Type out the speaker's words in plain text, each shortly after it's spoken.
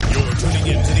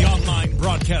into the online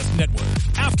broadcast network,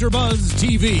 AfterBuzz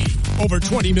TV. Over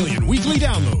 20 million weekly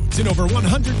downloads in over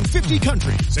 150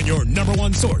 countries, and your number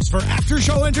one source for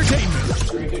after-show entertainment.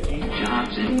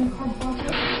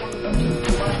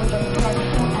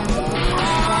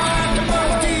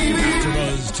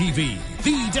 AfterBuzz TV,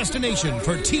 the destination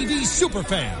for TV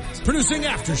superfans, producing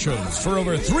aftershows for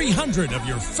over 300 of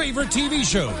your favorite TV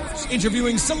shows,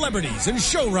 interviewing celebrities and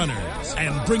showrunners,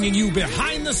 and bringing you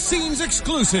behind-the-scenes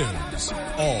exclusives.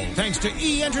 All thanks to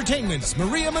E! Entertainment's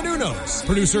Maria Menounos,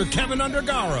 producer Kevin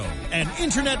Undergaro, and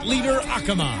internet leader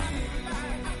Akamai.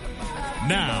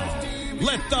 Now,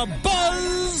 let the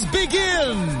buzz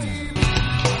begin!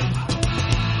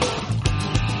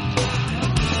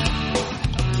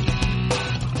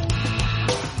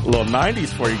 A little 90s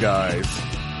for you guys.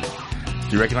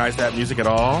 Do you recognize that music at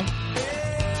all?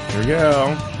 Here we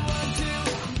go.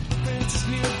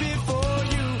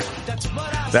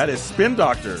 That is Spin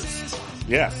Doctors.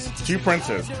 Yes, Two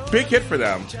Princes. Big hit for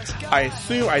them. I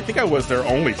think I was their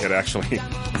only hit, actually.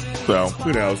 So,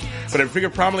 who knows? But I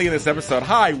figured prominently in this episode,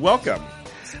 hi, welcome.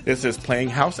 This is Playing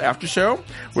House After Show.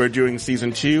 We're doing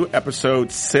Season 2,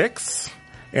 Episode 6.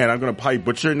 And I'm going to probably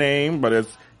butcher your name, but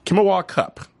it's Kimawa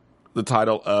Cup. The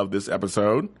title of this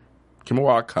episode,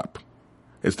 Kimawa Cup.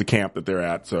 It's the camp that they're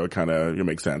at, so it kind of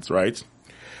makes sense, right?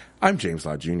 I'm James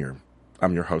Lott Jr.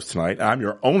 I'm your host tonight. I'm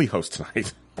your only host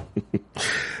tonight.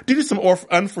 Due to some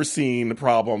unforeseen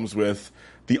problems with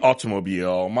the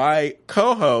automobile, my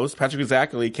co-host, Patrick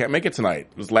Zachary, can't make it tonight.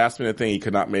 It was a last-minute thing. He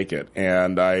could not make it.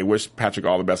 And I wish Patrick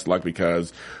all the best of luck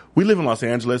because we live in Los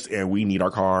Angeles and we need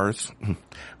our cars.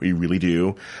 We really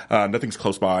do. Nothing's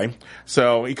close by.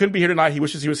 So he couldn't be here tonight. He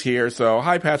wishes he was here. So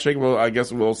hi, Patrick. Well, I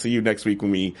guess we'll see you next week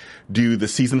when we do the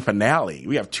season finale.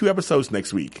 We have 2 episodes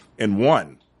next week and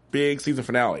 1 big season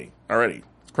finale already.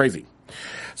 It's crazy.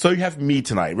 So you have me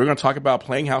tonight. We're going to talk about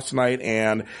Playing House tonight,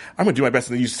 and I'm going to do my best.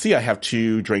 And you see I have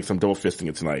 2 drinks. I'm double fisting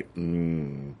it tonight.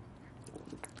 You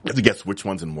have to guess which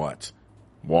one's in what.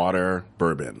 Water,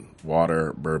 bourbon.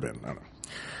 Water, bourbon. I don't know.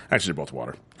 Actually, they're both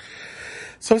water.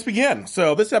 So let's begin.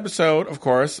 So this episode, of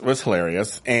course, was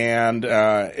hilarious, and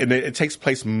it takes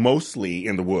place mostly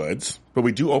in the woods. But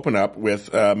we do open up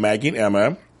with Maggie and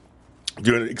Emma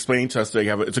explaining to us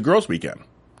it's a girls' weekend.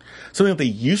 Something that they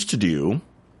used to do,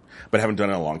 but haven't done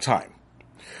in a long time.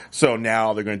 So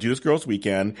now they're going to do this girls'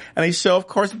 weekend, and they show, of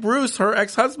course, Bruce, her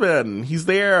ex-husband. He's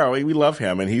there. We love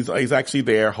him, and he's actually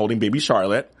there holding baby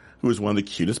Charlotte, who is one of the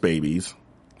cutest babies,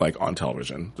 like on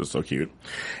television. Just so cute.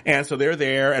 And so they're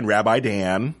there, and Rabbi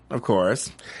Dan, of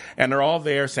course, and they're all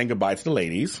there saying goodbye to the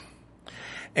ladies.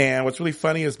 And what's really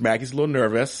funny is Maggie's a little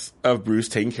nervous of Bruce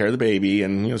taking care of the baby,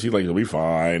 and she's like, "He'll be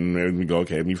fine." And we go,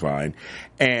 "Okay, he'll be fine."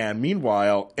 And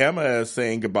meanwhile, Emma is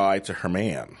saying goodbye to her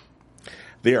man.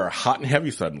 They are hot and heavy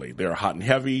suddenly. They are hot and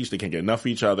heavy. They can't get enough of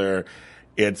each other.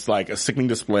 It's like a sickening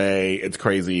display. It's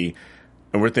crazy.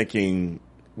 And we're thinking,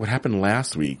 what happened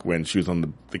last week when she was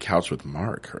on the couch with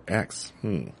Mark, her ex?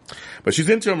 But she's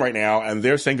into him right now, and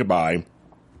they're saying goodbye.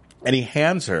 And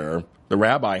the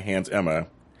rabbi hands Emma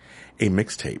a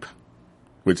mixtape,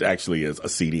 which actually is a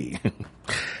CD.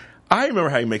 I remember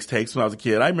having mixtapes when I was a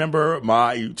kid. I remember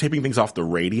taping things off the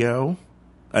radio.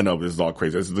 I know this is all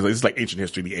crazy. This is like ancient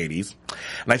history, the 80s.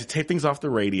 And I had to tape things off the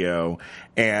radio,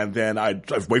 and then I'd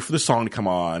wait for the song to come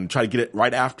on, try to get it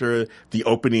right after the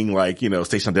opening,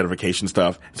 station identification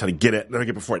stuff, and try to get it, then I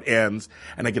get it before it ends,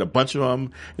 and I get a bunch of them,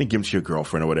 and then give them to your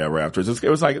girlfriend or whatever afterwards. It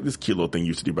was like this cute little thing you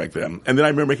used to do back then. And then I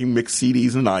remember making mixed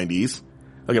CDs in the 90s.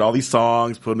 Look at all these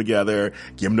songs, put them together,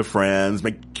 give them to friends,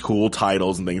 make cool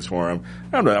titles and things for them.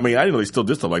 I don't know. I mean, I didn't know they still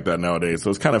did stuff like that nowadays, so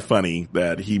it's kind of funny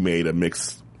that he made a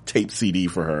mixed tape CD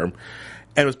for her. And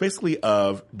it was basically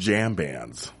of jam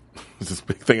bands. There's this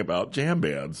big thing about jam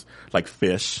bands, like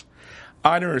Fish.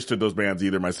 I never understood those bands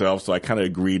either myself, so I kind of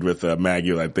agreed with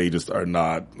Maggie that they just are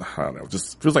not, I don't know,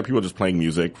 just feels like people are just playing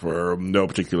music for no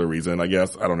particular reason, I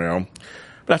guess. I don't know.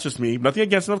 But that's just me. Nothing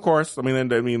against them, of course. I mean,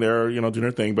 they're, doing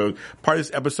their thing. But part of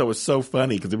this episode was so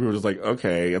funny because everyone was just like,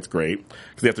 okay, that's great.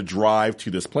 Because they have to drive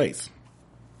to this place.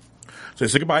 So they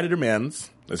say goodbye to their men's.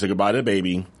 They say goodbye to the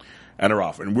baby. And they're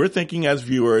off. And we're thinking as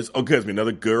viewers, okay, it's going to be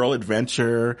another girl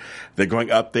adventure. They're going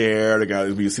up there.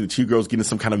 We see the 2 girls getting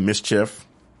some kind of mischief.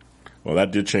 Well, that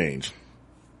did change.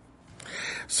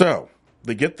 So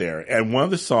they get there. And one of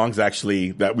the songs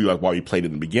actually that while we played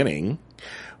in the beginning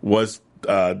was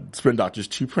Spin Doctors'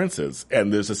 Two Princes.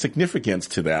 And there's a significance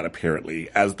to that, apparently.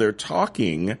 As they're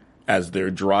talking, as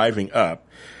they're driving up,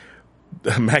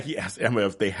 Maggie asks Emma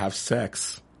if they have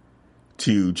sex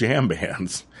to jam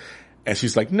bands. And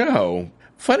she's like, no.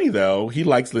 Funny, though, he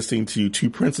likes listening to Two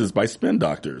Princes by Spin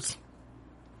Doctors.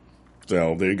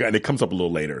 So there you go. And it comes up a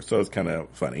little later. So it's kind of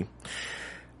funny.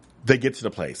 They get to the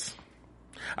place.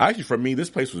 Actually, for me, this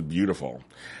place was beautiful.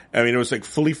 I mean, it was like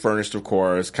fully furnished, of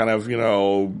course, kind of,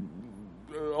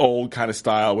 old kind of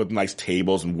style with nice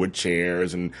tables and wood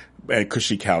chairs and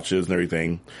cushy couches and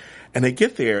everything. And they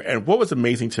get there, and what was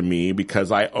amazing to me,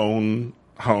 because I own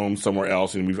homes somewhere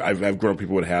else, and I've grown up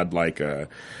people who had like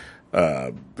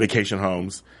vacation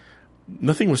homes.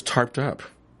 Nothing was tarped up.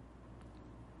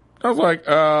 I was like,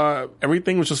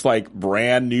 everything was just like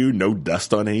brand new, no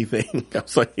dust on anything. I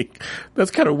was like,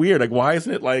 that's kind of weird. Like, why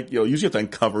isn't it like, usually you have to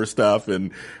uncover stuff, and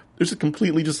it's just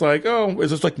completely just like, oh, is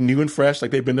this like new and fresh,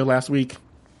 like they've been there last week?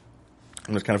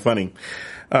 It was kind of funny.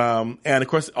 And of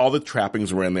course, all the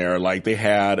trappings were in there. Like, they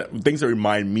had things that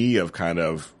remind me of kind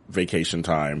of vacation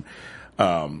time.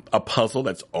 A puzzle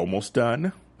that's almost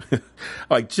done.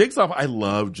 Like jigsaw, I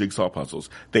love jigsaw puzzles.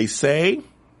 They say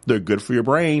they're good for your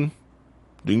brain.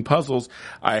 Doing puzzles.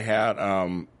 I had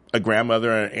a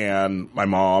grandmother and my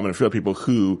mom and a few other people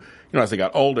who, as they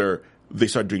got older, they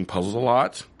started doing puzzles a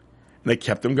lot, and they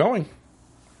kept them going.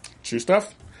 True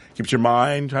stuff. Keeps your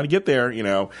mind trying to get there,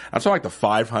 I'm talking like the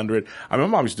 500. I mean,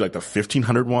 my mom used to do like the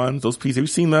 1500 ones. Those pieces, have you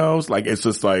seen those? Like, it's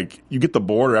just like, you get the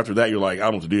border after that, you're like, I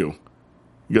don't know what to do.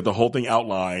 You get the whole thing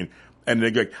outlined, and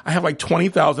then I have like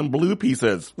 20,000 blue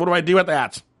pieces. What do I do with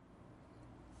that?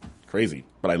 Crazy,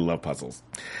 but I love puzzles.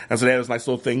 And so they had this nice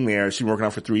little thing there. She's been working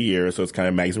on it for 3 years, so it's kind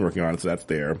of Maggie's been working on it, so that's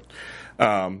there.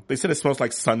 They said it smells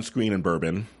like sunscreen and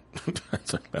bourbon.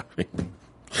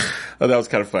 That was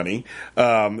kind of funny.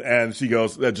 And she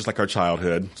goes, just like our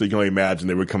childhood. So you can only imagine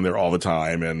they would come there all the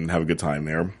time and have a good time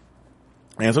there.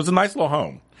 And so it's a nice little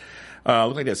home.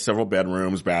 Looked like they had several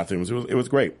bedrooms, bathrooms. It was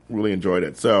great. Really enjoyed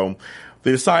it. So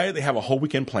they decided they have a whole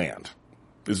weekend planned.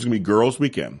 This is going to be girls'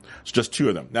 weekend. It's just two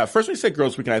of them. Now, first when you said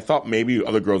girls' weekend, I thought maybe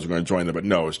other girls were going to join them, but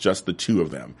no, it's just the two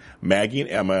of them. Maggie and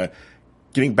Emma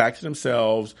getting back to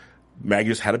themselves. Maggie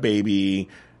just had a baby.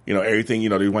 Everything,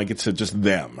 they want to get to just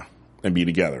them and be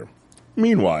together.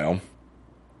 Meanwhile,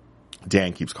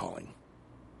 Dan keeps calling.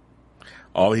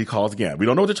 He calls again. We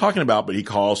don't know what they're talking about, but he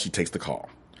calls, she takes the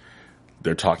call.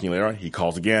 They're talking later on. He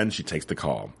calls again. She takes the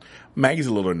call. Maggie's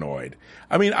a little annoyed.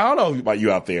 I mean, I don't know about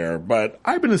you out there, but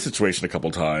I've been in a situation a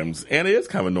couple times, and it is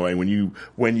kind of annoying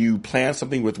when you plan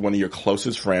something with one of your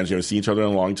closest friends, you haven't seen each other in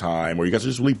a long time, or you guys are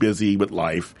just really busy with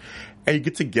life, and you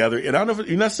get together, and I don't know if it's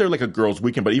necessarily like a girls'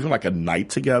 weekend, but even like a night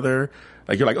together.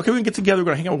 Like, you're like, okay, we can get together, we're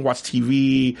going to hang out and watch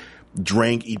TV,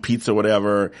 drink, eat pizza,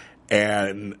 whatever,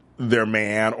 and their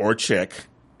man or chick,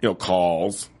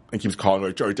 calls and keeps calling,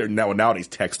 or nowadays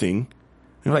texting.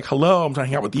 And you're like, hello, I'm trying to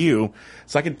hang out with you.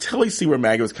 So I can totally see where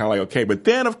Maggie was kind of like, okay. But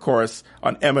then, of course,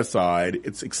 on Emma's side,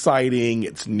 it's exciting,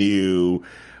 it's new.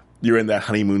 You're in that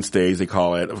honeymoon stage, they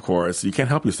call it, of course. You can't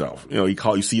help yourself.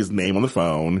 You see his name on the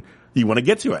phone, you want to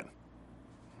get to it.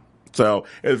 So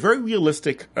it's a very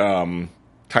realistic kind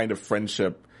of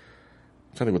friendship.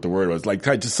 I'm trying to think what the word was. Like,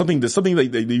 just something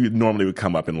that normally would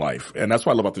come up in life. And that's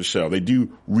what I love about this show. They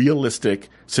do realistic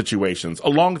situations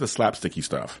along with the slapsticky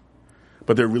stuff.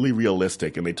 But they're really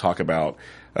realistic, and they talk about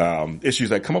issues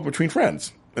that come up between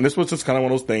friends. And this was just kind of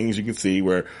one of those things you can see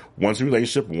where one's in a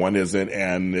relationship, one isn't,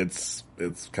 and it's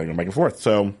kind of going back and forth.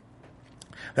 So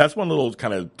that's one little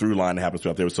kind of through line that happens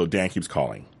throughout there. So Dan keeps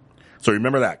calling. So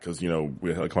remember that, because, we'll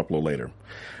come up a little later.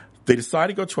 They decide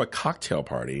to go to a cocktail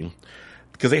party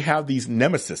because they have these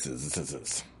nemesis.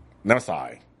 The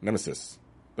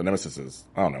nemesis.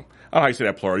 I don't know how you say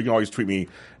that plural. You can always tweet me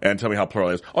and tell me how plural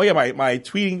is. Oh yeah, my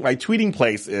tweeting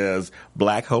place is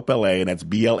Black Hope LA, and that's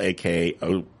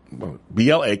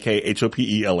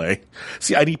BLAKHOPELA.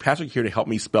 See, I need Patrick here to help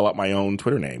me spell out my own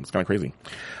Twitter name. It's kind of crazy.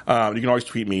 You can always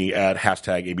tweet me at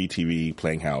 #ABTV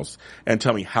Playing House and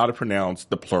tell me how to pronounce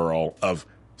the plural of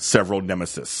several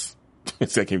nemesis.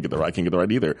 See, I can't get the right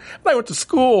either. But I went to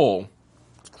school.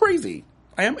 It's crazy.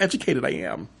 I am educated.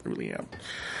 I really am.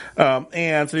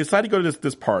 And so they decide to go to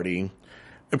this party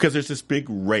because there's this big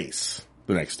race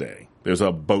the next day. There's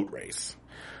a boat race.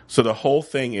 So the whole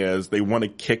thing is they want to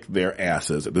kick their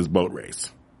asses at this boat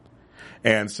race.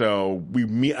 And so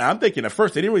I'm thinking at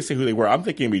first they didn't really say who they were. I'm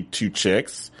thinking it'd be two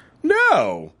chicks.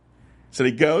 No. So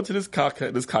they go to this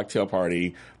cocktail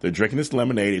party. They're drinking this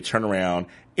lemonade. They turn around.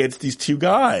 It's these two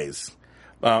guys.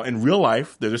 In real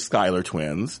life, they're the Schuyler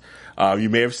twins. You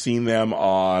may have seen them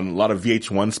on a lot of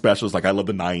VH1 specials, like I Love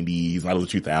the 90s, I Love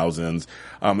the 2000s.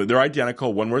 They're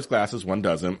identical. One wears glasses, one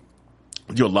doesn't.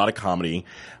 They do a lot of comedy.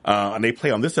 And they play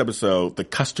on this episode, the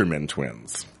Custerman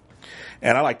twins.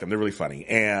 And I like them. They're really funny.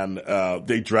 And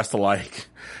they dress alike,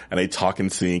 and they talk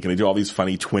in sync, and they do all these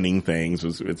funny twinning things.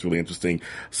 It's really interesting.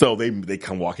 So they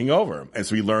come walking over. And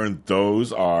so we learn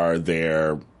those are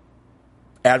their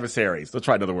Adversaries. Let's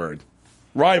try another word.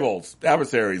 Rivals.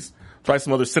 Adversaries. Try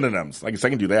some other synonyms. I guess I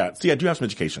can do that. See, I do have some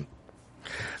education.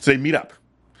 So they meet up.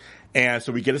 And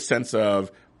so we get a sense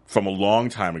of, from a long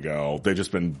time ago, they've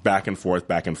just been back and forth,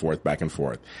 back and forth, back and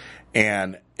forth.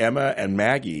 And Emma and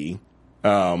Maggie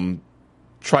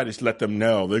try to let them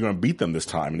know they're going to beat them this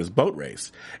time in this boat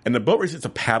race. And the boat race is a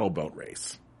paddle boat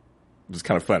race, which is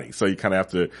kind of funny. So you kind of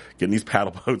have to get in these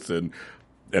paddle boats and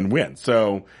win.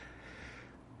 So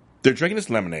they're drinking this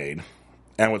lemonade.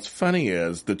 And what's funny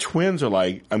is the twins are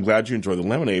like, I'm glad you enjoy the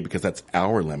lemonade because that's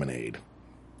our lemonade.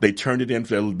 They turned it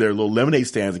into their little lemonade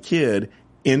stand as a kid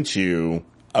into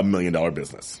 $1 million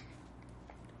business.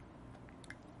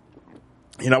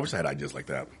 I wish I had ideas like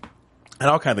that. And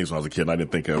all kind of things when I was a kid. And I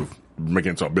didn't think of making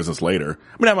it into a business later.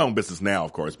 I mean, I have my own business now,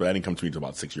 of course, but that didn't come to me until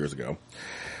about 6 years ago.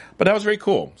 But that was very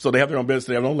cool. So they have their own business.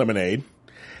 They have their own lemonade.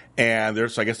 And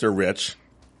I guess they're rich.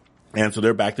 And so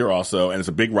they're back there also. And it's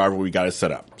a big rivalry we got to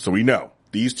set up. So we know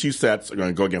these two sets are going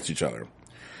to go against each other.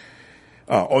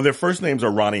 Their first names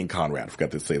are Ronnie and Conrad. I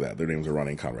forgot to say that. Their names are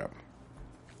Ronnie and Conrad.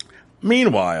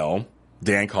 Meanwhile,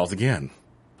 Dan calls again.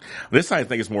 This time I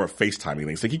think it's more a FaceTiming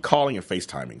thing. So they keep calling and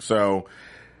FaceTiming. So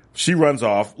she runs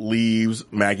off, leaves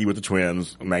Maggie with the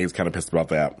twins. Maggie's kind of pissed about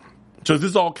that. So this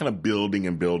is all kind of building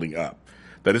and building up.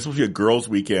 That this will be a girls'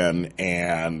 weekend,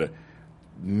 and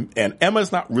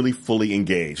Emma's not really fully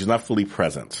engaged. She's not fully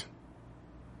present.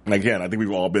 And again, I think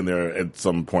we've all been there at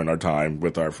some point in our time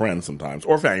with our friends sometimes,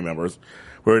 or family members,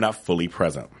 where we're not fully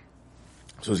present.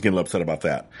 So he's getting a little upset about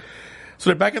that.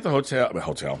 So they're back at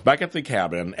the back at the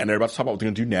cabin, and they're about to talk about what they're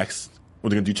going to do next,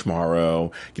 what they're going to do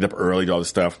tomorrow, get up early, do all this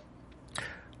stuff.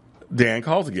 Dan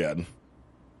calls again.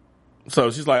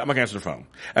 So she's like, I'm not going to answer the phone.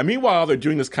 And meanwhile, they're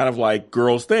doing this kind of like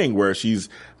girls thing where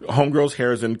homegirl's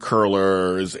hair is in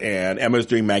curlers, and Emma's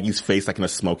doing Maggie's face like in a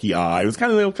smoky eye. It was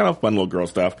kind of fun little girl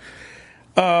stuff.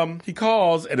 He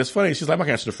calls, and it's funny. She's like, I'm not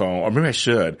going to answer the phone, or maybe I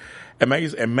should. And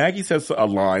Maggie says a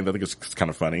line that I think is kind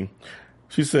of funny.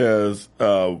 She says,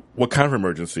 what kind of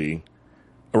emergency?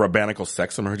 A rabbinical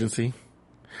sex emergency?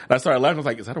 And I started laughing. I was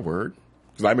like, is that a word?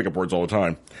 Because I make up words all the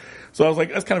time. So I was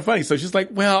like, that's kind of funny. So she's like,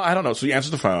 well, I don't know. So he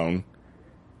answers the phone,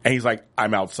 and he's like,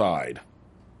 I'm outside.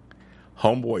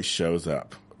 Homeboy shows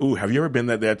up. Ooh, have you ever been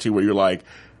there too, where you're like,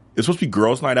 it's supposed to be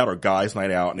girls' night out or guys'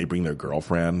 night out, and they bring their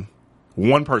girlfriend?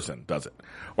 One person does it.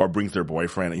 Or brings their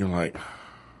boyfriend, and you're like,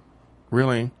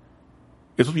 really?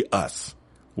 It's supposed to be us.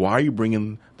 Why are you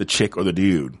bringing the chick or the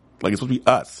dude? Like, it's supposed to be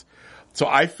us. So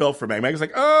I felt for Maggie. Maggie's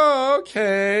like, oh,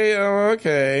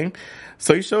 okay.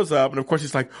 So he shows up, and of course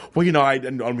he's like, well, I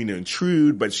don't mean to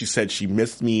intrude, but she said she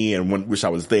missed me and wish I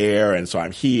was there, and so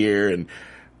I'm here. And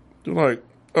they're like,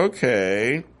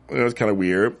 okay. That was kind of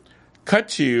weird. Cut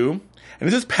to, and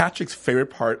this is Patrick's favorite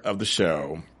part of the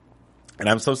show. And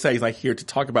I'm so sad he's not here to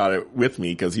talk about it with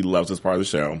me because he loves this part of the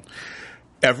show.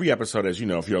 Every episode, as you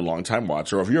know, if you're a long-time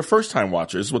watcher or if you're a first-time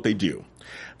watcher, this is what they do.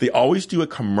 They always do a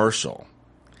commercial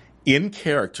in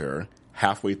character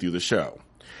halfway through the show.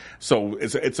 So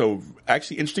it's a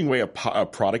actually interesting way of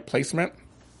product placement.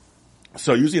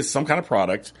 So usually it's some kind of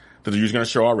product that they're usually going to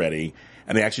show already,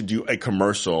 and they actually do a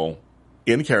commercial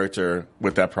in character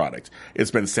with that product.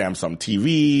 It's been Samsung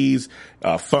TVs,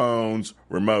 phones,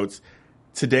 remotes.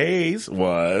 Today's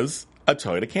was a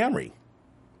Toyota Camry.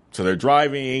 So they're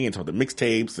driving and talking the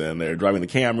mixtapes, and they're driving the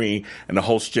Camry, and the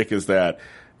whole shtick is that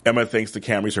Emma thinks the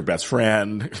Camry's her best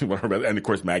friend, and of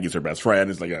course Maggie's her best friend.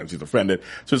 It's like she's offended.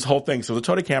 So this whole thing. So the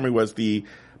Toyota Camry was the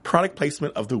product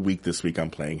placement of the week this week on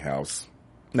Playing House.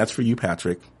 And that's for you,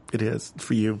 Patrick. It is. It's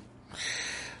for you.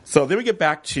 So then we get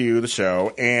back to the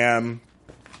show, and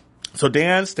so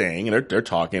Dan's staying, and they're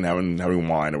talking, having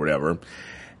wine or whatever.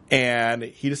 And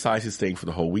he decides he's staying for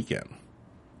the whole weekend.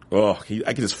 I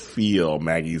can just feel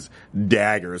Maggie's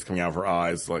daggers coming out of her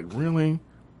eyes. Like, really?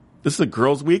 This is a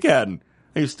girls' weekend.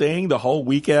 Are you staying the whole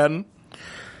weekend?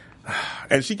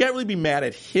 And she can't really be mad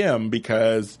at him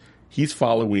because he's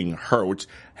following her, which,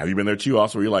 have you been there too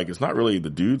also, where you're like, it's not really the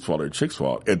dude's fault or the chick's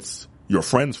fault. It's your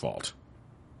friend's fault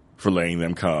for letting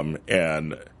them come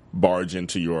and barge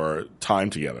into your time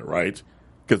together, right?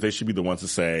 Because they should be the ones to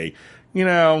say,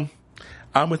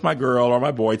 I'm with my girl or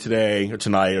my boy today or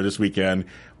tonight or this weekend.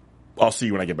 I'll see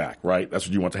you when I get back, right? That's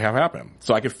what you want to have happen.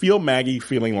 So I could feel Maggie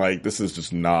feeling like this is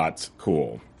just not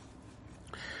cool.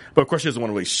 But of course she doesn't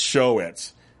want to really show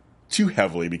it too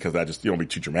heavily because that just, you don't be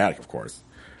too dramatic, of course.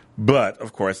 But,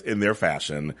 of course, in their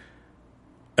fashion,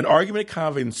 an argument kind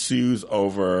of ensues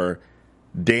over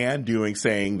Dan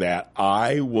saying that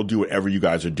I will do whatever you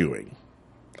guys are doing.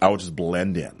 I will just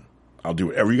blend in. I'll do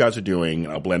whatever you guys are doing,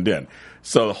 and I'll blend in.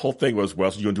 So the whole thing was,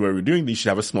 well, so you're going to do whatever you're doing, you should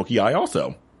have a smoky eye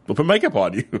also. We'll put makeup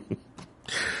on you.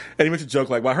 he makes a joke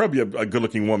like, well, I heard he'll be a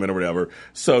good-looking woman or whatever.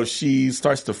 So she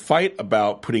starts to fight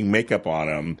about putting makeup on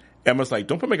him. Emma's like,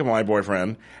 don't put makeup on my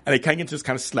boyfriend. And they kind of get into this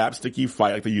kind of slapsticky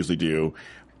fight like they usually do.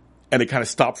 And they kind of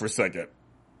stop for a second.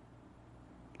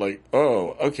 Like,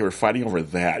 oh, okay, we're fighting over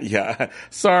that. Yeah,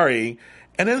 sorry.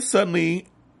 And then suddenly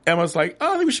Emma's like,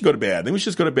 oh, I think we should go to bed. I think we should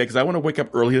just go to bed because I want to wake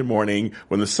up early in the morning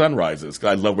when the sun rises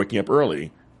because I love waking up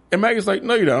early. And Maggie's like,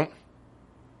 no, you don't.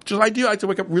 Just I do. I like to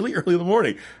wake up really early in the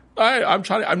morning. I'm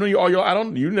trying to, I know you all,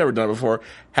 you've never done it before.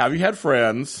 Have you had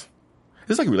friends?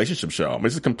 This is like a relationship show. I mean,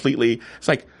 it's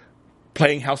like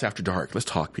playing House After Dark. Let's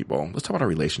talk, people. Let's talk about our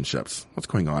relationships. What's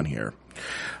going on here?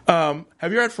 Have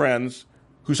you had friends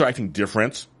who start acting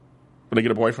different when they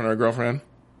get a boyfriend or a girlfriend?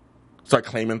 Start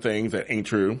claiming things that ain't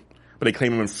true, but they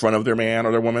claim them in front of their man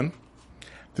or their woman?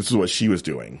 This is what she was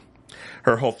doing.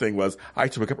 Her whole thing was, I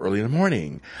like to wake up early in the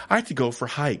morning. I like to go for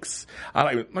hikes.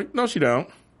 Like, no, she don't.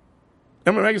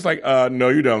 And Maggie's like, no,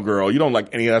 you don't, girl. You don't like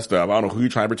any of that stuff. I don't know who you're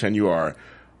trying to pretend you are.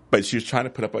 But she was trying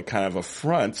to put up a kind of a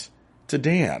front to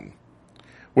Dan,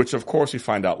 which, of course, we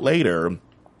find out later,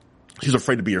 she's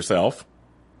afraid to be herself.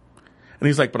 And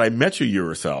he's like, but I met you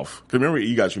yourself. Because remember,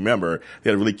 you guys remember,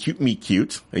 they had a really cute meet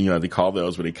cute. And, they call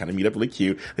those where they kind of meet up really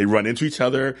cute. They run into each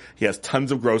other. He has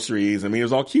tons of groceries. I mean, it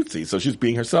was all cutesy. So she's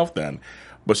being herself then.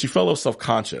 But she felt a little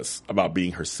self-conscious about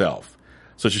being herself.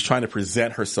 So she's trying to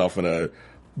present herself in a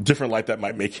different light that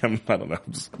might make him, I don't know,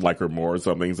 just like her more or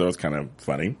something. So it's kind of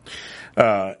funny.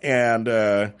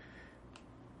 Anyway,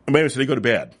 so they go to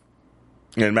bed.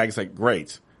 And Maggie's like,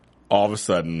 great. All of a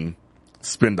sudden,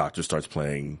 Spin Doctor starts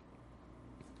playing.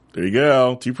 There you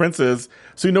go. Two princes.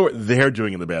 So you know what they're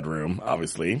doing in the bedroom,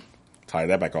 obviously. Tie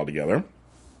that back all together.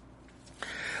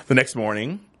 The next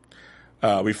morning,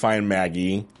 we find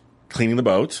Maggie cleaning the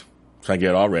boat. Trying to get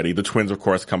it all ready. The twins, of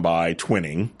course, come by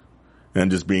twinning and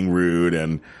just being rude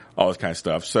and all this kind of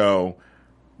stuff. So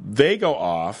they go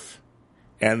off,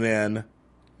 and then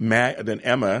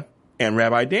Emma and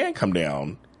Rabbi Dan come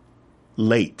down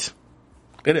late.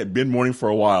 It had been morning for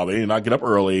a while. They did not get up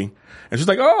early. And she's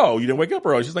like, oh, you didn't wake up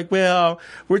early. She's like, well,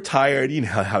 we're tired. You know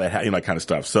how that, that kind of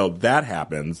stuff. So that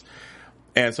happens.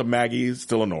 And so Maggie's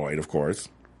still annoyed, of course.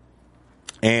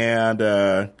 And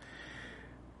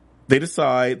they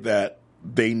decide that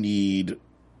they need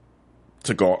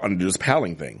to go on this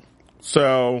paddling thing.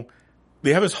 So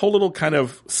they have this whole little kind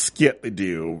of skit they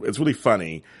do. It's really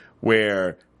funny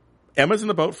where Maggie's in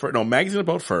the boat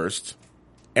first,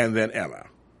 and then Emma.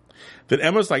 Then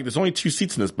Emma's like, there's only 2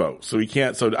 seats in this boat, so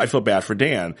I feel bad for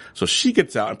Dan. So she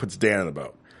gets out and puts Dan in the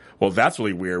boat. Well, that's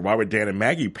really weird. Why would Dan and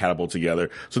Maggie paddle together?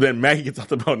 So then Maggie gets out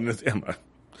the boat and it's Emma.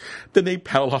 Then they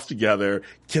paddle off together,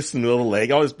 kissing the little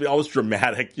leg, all this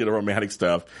dramatic, romantic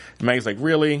stuff. And Maggie's like,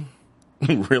 really?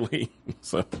 Really?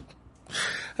 So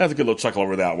that's a good little chuckle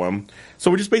over that one.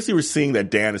 So we're seeing that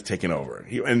Dan is taking over.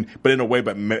 But in a way,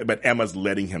 but Emma's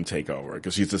letting him take over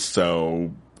because she's just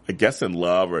so, I guess, in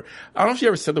love, or I don't know if she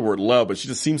ever said the word love, but she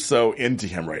just seems so into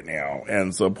him right now.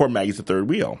 And so poor Maggie's the third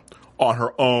wheel on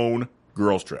her own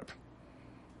girls trip.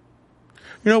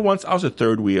 Once I was a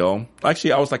third wheel.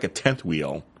 Actually, I was like a 10th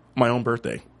wheel on my own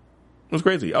birthday. It was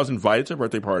crazy. I was invited to a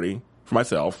birthday party for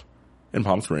myself in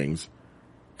Palm Springs.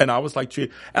 And I was like,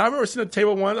 and I remember sitting at the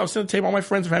table once. I was sitting at the table, all my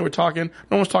friends and family were talking.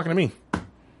 No one was talking to me.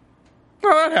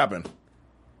 How that happened?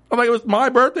 I'm like, it was my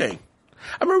birthday.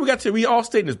 I remember we all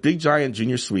stayed in this big giant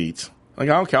junior suite. Like,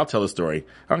 I don't care, I'll tell the story.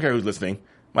 I don't care who's listening.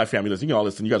 My family listening. You all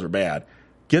listen. You guys were bad.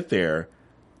 Get there.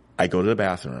 I go to the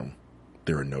bathroom.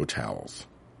 There are no towels.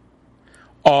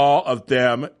 All of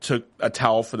them took a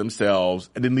towel for themselves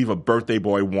and didn't leave a birthday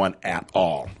boy one at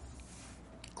all.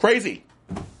 Crazy.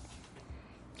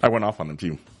 I went off on them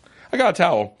too. I got a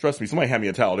towel. Trust me. Somebody handed me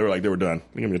a towel. They were done.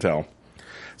 They gave me a towel.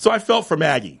 So I felt for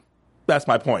Maggie. That's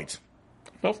my point.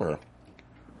 I felt for her.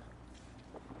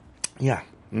 Yeah.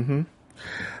 Mm-hmm.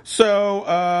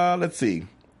 So, let's see.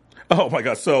 Oh my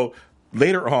gosh. So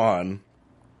later on,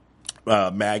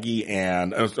 Maggie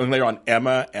and later on,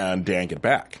 Emma and Dan get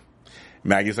back.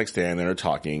 Maggie's like standing there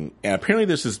talking, and apparently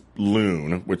there's this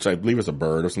loon, which I believe is a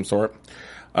bird of some sort.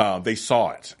 They saw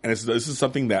it, and this is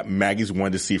something that Maggie's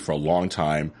wanted to see for a long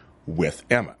time with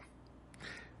Emma.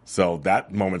 So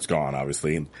that moment's gone,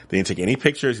 obviously. They didn't take any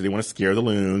pictures. They didn't want to scare the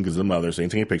loon because of the mother, so they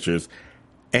didn't take any pictures.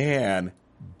 And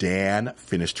Dan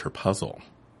finished her puzzle.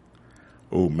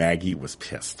 Oh, Maggie was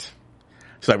pissed.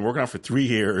 She's like, I've been working on it for 3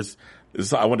 years.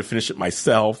 I want to finish it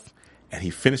myself. And he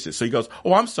finished it. So he goes,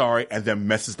 oh, I'm sorry, and then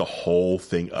messes the whole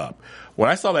thing up. When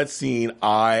I saw that scene,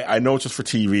 I know it's just for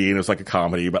TV and it was like a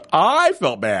comedy, but I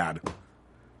felt bad.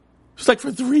 It's like, for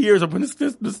 3 years, I'm putting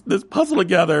this puzzle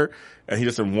together, and he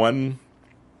just in one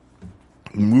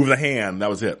move of the hand, that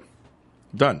was it.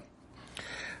 Done.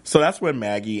 So that's when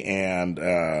Maggie and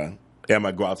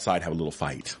Emma go outside, have a little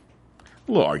fight,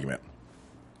 a little argument.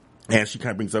 And she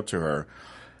kind of brings up to her,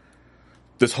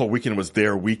 this whole weekend was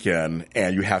their weekend,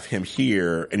 and you have him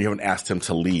here, and you haven't asked him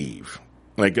to leave.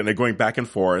 Like, and they're going back and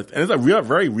forth, and it's a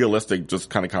very realistic, just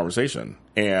kind of conversation.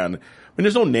 And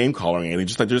there's no name calling or anything,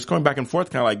 just like they're just going back and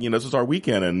forth, kind of like, this was our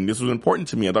weekend, and this was important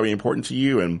to me. I thought it was important to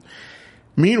you. And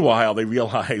meanwhile, they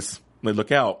realize, they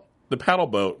look out, the paddle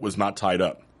boat was not tied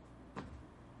up.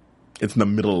 It's in the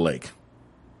middle of the lake.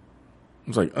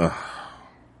 It's like, ugh.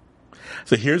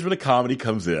 So here's where the comedy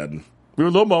comes in. We were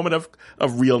a little moment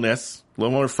of realness, a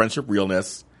little moment of friendship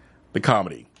realness. The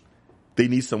comedy. They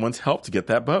need someone's help to get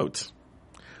that boat.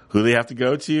 Who do they have to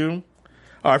go to?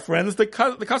 Our friends,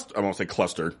 I won't say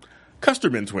cluster,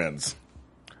 Custerman twins.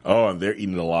 Oh, and they're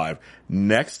eaten alive.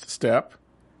 Next step,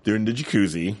 they're in the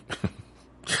jacuzzi.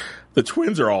 The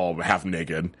twins are all half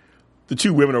naked. The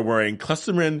two women are wearing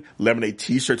Clusterman lemonade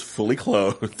t-shirts, fully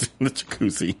clothed in the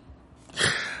jacuzzi.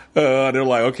 They're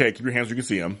like, okay, keep your hands where you can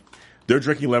see them. They're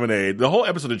drinking lemonade. The whole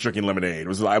episode of drinking lemonade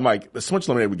was, I'm like, there's so much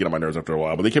lemonade would get on my nerves after a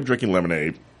while, but they kept drinking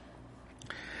lemonade.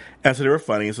 And so they were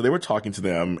funny. So they were talking to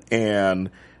them. And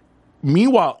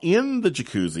meanwhile, in the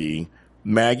jacuzzi,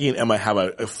 Maggie and Emma have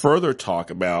a further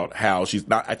talk about how she's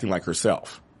not acting like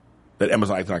herself. That Emma's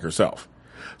not acting like herself.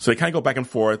 So they kind of go back and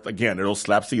forth. Again, they're a little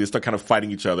slapstick. They start kind of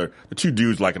fighting each other. The two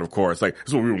dudes like it, of course. Like, this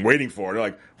is what we've been waiting for. They're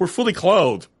like, we're fully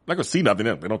clothed. I'm not going to see nothing.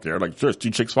 They don't care. Like, sure, it's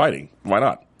two chicks fighting. Why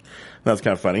not? That's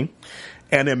kind of funny.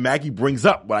 And then Maggie brings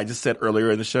up what I just said earlier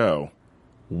in the show.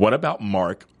 What about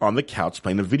Mark on the couch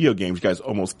playing the video games? You guys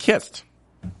almost kissed.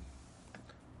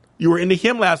 You were into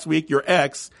him last week, your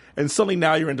ex, and suddenly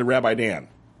now you're into Rabbi Dan.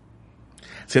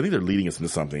 See, I think they're leading us into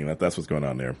something. That's what's going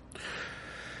on there.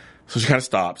 So she kind of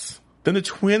stops. Then the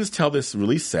twins tell this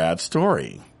really sad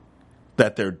story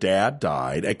that their dad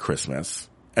died at Christmas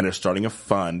and they're starting a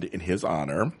fund in his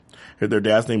honor. Their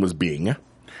dad's name was Bing.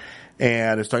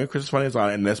 And they're starting a Christmas fund in his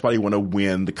honor, and that's why they want to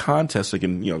win the contest so they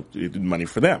can, do money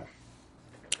for them.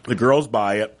 The girls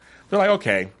buy it. They're like,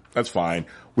 okay, that's fine.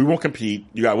 We won't compete.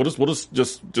 We'll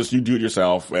just you do it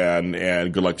yourself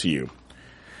and good luck to you.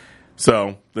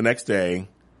 So the next day,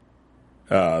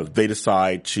 they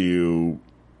decide to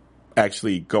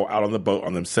actually go out on the boat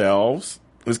on themselves.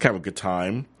 It was kind of a good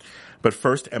time. But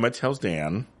first, Emma tells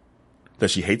Dan that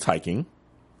she hates hiking.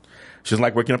 She doesn't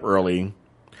like waking up early.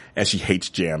 And she hates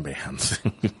jam bands.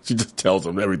 She just tells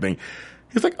him everything.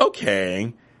 He's like,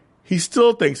 okay. He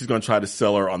still thinks he's going to try to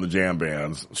sell her on the jam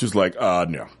bands. She's like, no.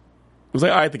 He was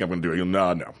like, I think I'm going to do it.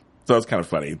 No. So it's kind of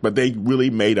funny. But they really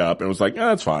made up and was like,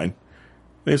 that's fine.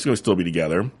 They're just going to still be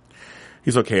together.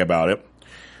 He's okay about it.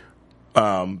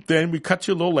 Then we cut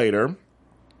to a little later.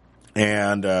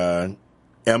 And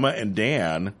Emma and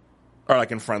Dan are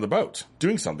like in front of the boat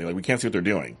doing something. Like we can't see what they're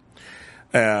doing.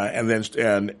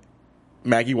 And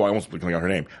Maggie, I almost looking at her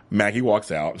name. Maggie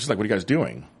walks out. She's like, what are you guys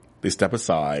doing? They step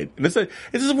aside. And this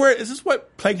is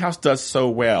what Playhouse does so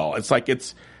well. It's like,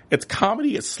 it's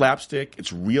comedy, it's slapstick,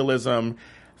 it's realism.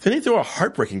 Then they throw a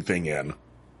heartbreaking thing in.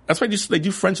 That's why they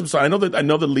do friendship. So I know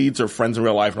the leads are friends in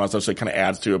real life and all that stuff, so it kind of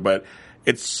adds to it, but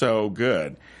it's so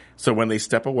good. So when they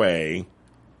step away,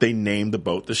 they name the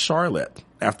boat the Charlotte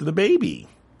after the baby.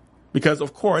 Because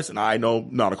of course, and I know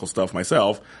nautical stuff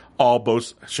myself, all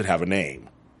boats should have a name.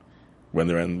 When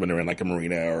they're in like a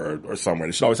marina or somewhere,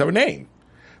 they should always have a name.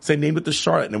 So they named it the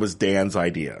Charlotte, and it was Dan's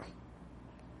idea.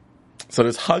 So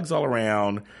there's hugs all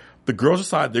around. The girls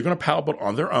decide they're going to paddle boat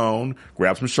on their own,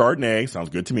 grab some Chardonnay, sounds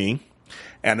good to me,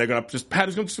 and they're going to just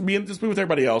be with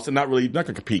everybody else and not going to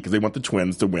compete because they want the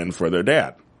twins to win for their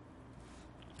dad.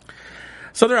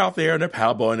 So they're out there and they're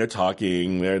paddle boating, they're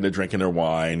talking, they're drinking their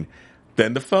wine.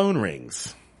 Then the phone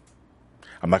rings.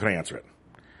 I'm not going to answer it.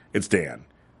 It's Dan.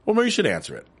 Well, maybe you should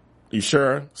answer it. You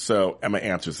sure? So Emma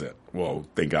answers it. Well,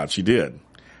 thank God she did.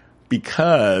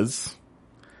 Because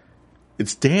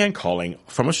it's Dan calling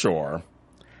from ashore,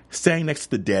 standing next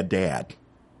to the dead dad.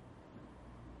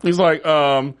 He's like,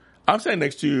 I'm standing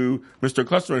next to Mr.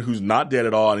 Clusterman, who's not dead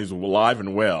at all, and he's alive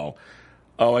and well.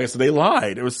 Oh, like I said, they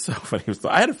lied. It was so funny.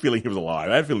 I had a feeling he was alive.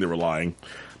 I had a feeling they were lying.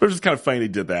 But it was just kind of funny they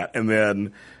did that. And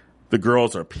then the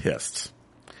girls are pissed.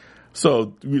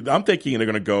 So I'm thinking they're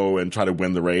going to go and try to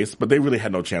win the race, but they really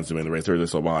had no chance to win the race. They were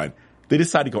just so behind. They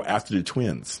decided to go after the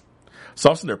twins. So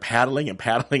all of a sudden they're paddling, and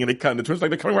the twins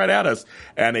they're coming right at us,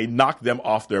 and they knock them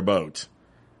off their boat.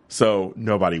 So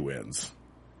nobody wins.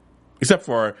 Except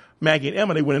for Maggie and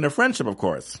Emma, they win in their friendship, of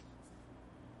course.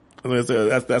 So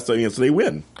they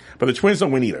win. But the twins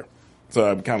don't win either.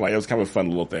 So it was kind of a fun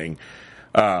little thing.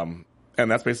 And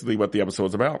that's basically what the episode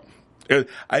was about.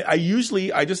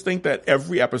 I just think that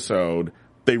every episode,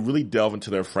 they really delve into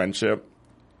their friendship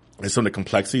and some of the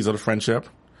complexities of the friendship.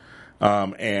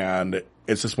 And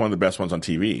it's just one of the best ones on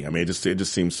TV. I mean, it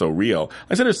just seems so real.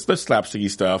 Like I said, there's slapsticky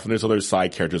stuff, and there's other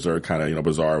side characters that are kind of,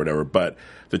 bizarre or whatever, but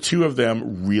the two of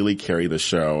them really carry the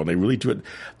show, and they really do it.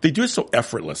 They do it so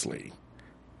effortlessly.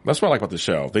 That's what I like about the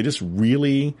show. They just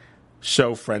really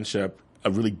show friendship, a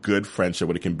really good friendship,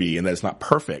 what it can be, and that it's not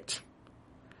perfect.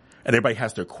 And everybody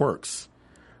has their quirks.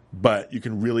 But you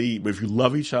can really, if you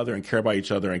love each other and care about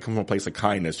each other and come from a place of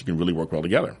kindness, you can really work well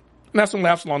together. And have some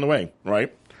laughs along the way,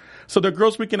 right? So their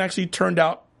Girls Weekend actually turned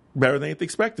out better than they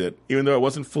expected. Even though it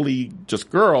wasn't fully just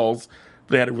girls,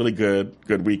 they had a really good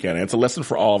weekend. And it's a lesson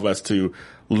for all of us to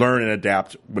learn and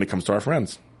adapt when it comes to our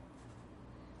friends.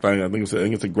 I think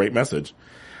it's a great message.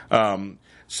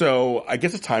 So I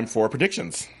guess it's time for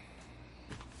predictions.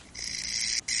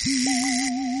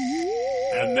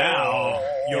 And now,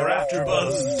 your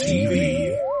AfterBuzz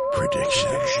TV predictions.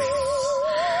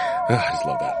 I just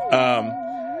love that.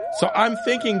 So I'm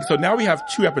thinking, so now we have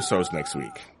 2 episodes next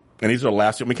week. And these are the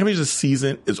last, I mean, the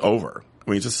season is over. I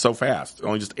mean, it's just so fast.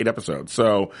 Only just 8 episodes.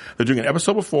 So they're doing an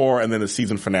episode before and then the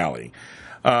season finale.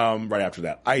 Right after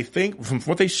that. I think from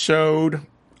what they showed,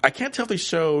 I can't tell if they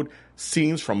showed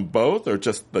scenes from both or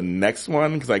just the next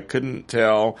one because I couldn't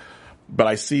tell. But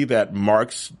I see that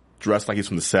Mark's dressed like he's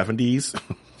from the 70s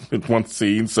in one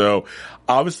scene. So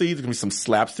obviously there's going to be some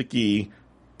slapsticky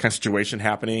kind of situation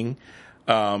happening.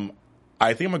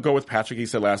 I think I'm going to go with Patrick. He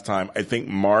said last time, I think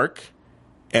Mark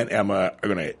and Emma are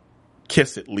going to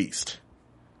kiss at least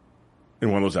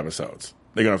in one of those episodes.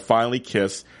 They're going to finally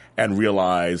kiss and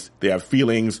realize they have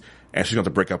feelings, and she's going to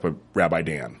break up with Rabbi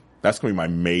Dan. That's going to be my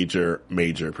major,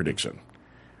 major prediction.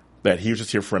 That he was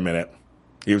just here for a minute.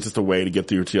 He was just a way to get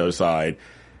through to the other side,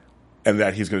 and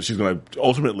that she's going to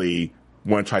ultimately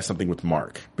want to try something with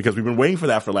Mark. Because we've been waiting for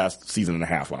that for the last season and a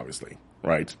half, obviously,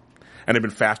 right? And they've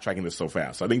been fast-tracking this so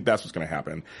fast. So I think that's what's going to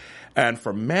happen. And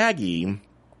for Maggie,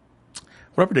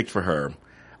 what I predict for her,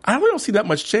 I really don't see that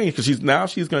much change because she's going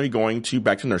to be going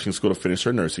back to nursing school to finish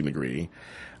her nursing degree.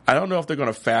 I don't know if they're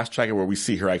going to fast-track it where we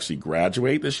see her actually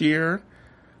graduate this year,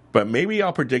 but maybe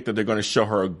I'll predict that they're going to show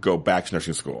her go back to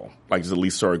nursing school. Like, just at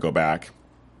least saw her go back.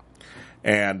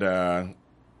 And then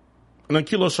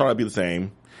cute little Charlotte will be the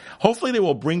same. Hopefully they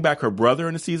will bring back her brother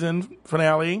in the season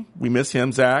finale. We miss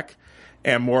him, Zach.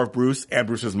 And more of Bruce and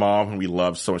Bruce's mom, who we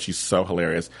love so much. She's so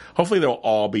hilarious. Hopefully they'll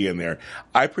all be in there.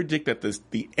 I predict that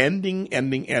the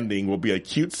ending will be a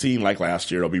cute scene like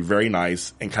last year. It'll be very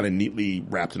nice and kind of neatly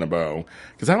wrapped in a bow.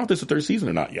 Because I don't know if there's a 3rd season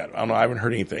or not yet. I don't know. I haven't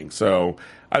heard anything. So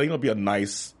I think it'll be a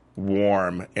nice,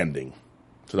 warm ending.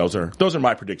 So those are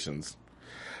my predictions.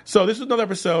 So this is another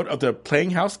episode of the Playing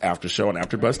House After Show on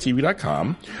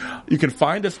AfterBuzzTV.com. You can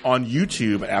find us on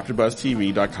YouTube at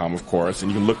AfterBuzzTV.com, of course,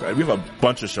 and you can look. We have a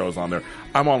bunch of shows on there.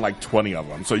 I'm on like 20 of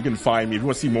them, so you can find me. If you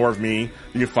want to see more of me,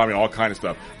 you can find me on all kinds of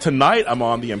stuff. Tonight, I'm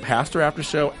on the Impastor After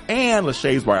Show and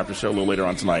Lachey's Bar After Show a little later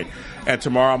on tonight. And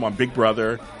tomorrow, I'm on Big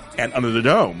Brother and Under the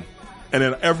Dome. And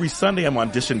then every Sunday, I'm on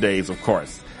Audition Days, of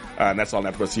course. And that's all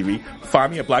on AfterBuzz TV.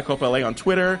 Find me at Black Hope LA on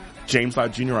Twitter, James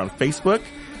Loud Jr. on Facebook.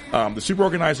 The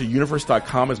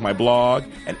SuperOrganizerUniverse.com is my blog,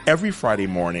 and every Friday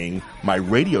morning, my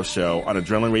radio show on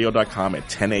AdrenalineRadio.com at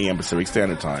 10 a.m. Pacific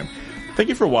Standard Time. Thank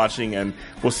you for watching, and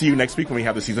we'll see you next week when we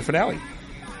have the season finale.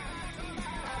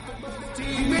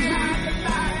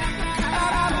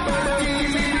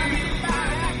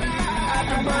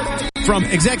 From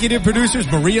executive producers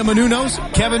Maria Menounos,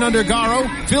 Kevin Undergaro,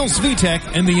 Phil Svitek,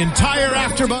 and the entire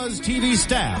AfterBuzz TV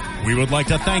staff, we would like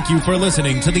to thank you for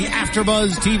listening to the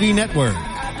AfterBuzz TV network.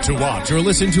 To watch or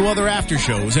listen to other after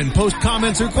shows and post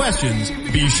comments or questions,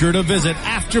 be sure to visit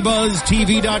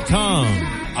AfterBuzzTV.com.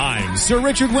 I'm Sir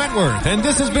Richard Wentworth, and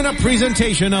this has been a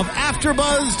presentation of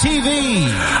AfterBuzz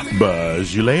TV.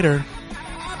 Buzz you later.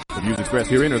 The views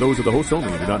expressed herein are those of the hosts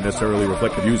only and do not necessarily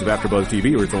reflect the views of AfterBuzz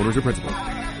TV or its owners or principals.